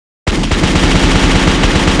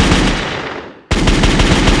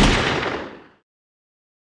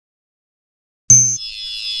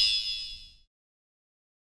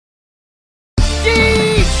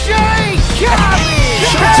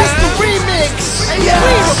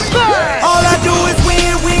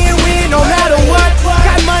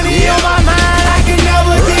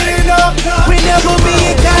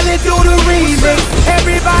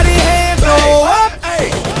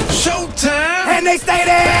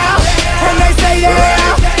yeah, and they say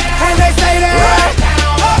yeah, and they say that.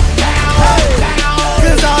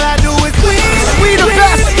 Cause all I do is win. We the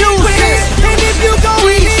best music. And if you go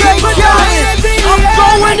I'm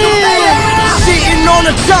going in. Sitting on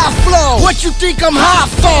the top floor. What you think I'm hot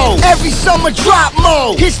for? Every summer drop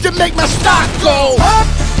mode. Hits to make my stock go up.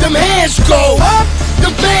 Them hands go up. The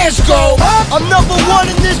bands go up. I'm number one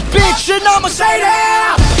in this bitch, and I'ma say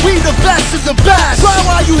that. We the best of the best. Why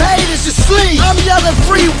while you haters asleep? I'm yelling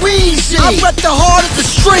free Weezy. I rep the heart of the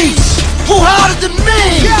streets. Who harder than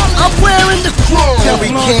me? I'm wearing the chrome. Tell me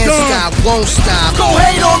can't stop, won't stop. Go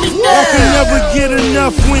hate on me now. I can never get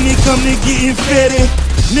enough when it come to getting fitted.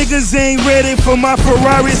 Niggas ain't ready for my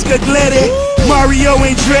Ferrari Scaglietti. Mario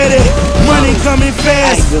ain't dreaded. Money coming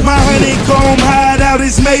fast. My honeycomb hideout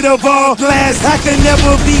is made of all glass. I can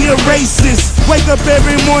never be a racist. Wake up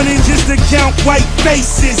every morning just to count white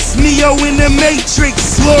faces. Neo in the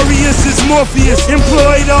Matrix. Glorious as Morpheus.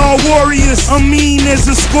 Employed all warriors. I'm mean as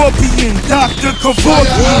a scorpion. Dr.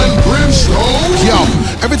 Kevorkian. Yo,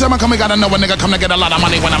 every time I come, I gotta know a nigga come to get a lot of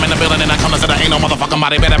money. When I'm in the building and I come to say there ain't no motherfucking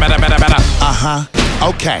body. Better.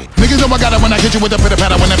 Okay. Niggas know I got it when I hit you with the pitter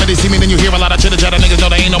patter. Whenever they see me, then you hear a lot of chitter chatter. Niggas know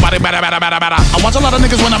they ain't nobody better. I watch a lot of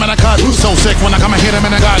niggas when I'm in a cut. So sick when I come and hit him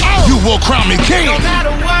in the gut. You will crown me king. no matter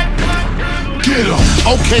what. Get up.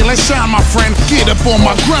 Okay, let's shine, my friend. Get up on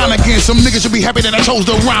my grind again. Some niggas should be happy that I chose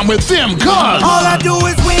to rhyme with them. Cause all I do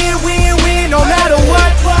is win.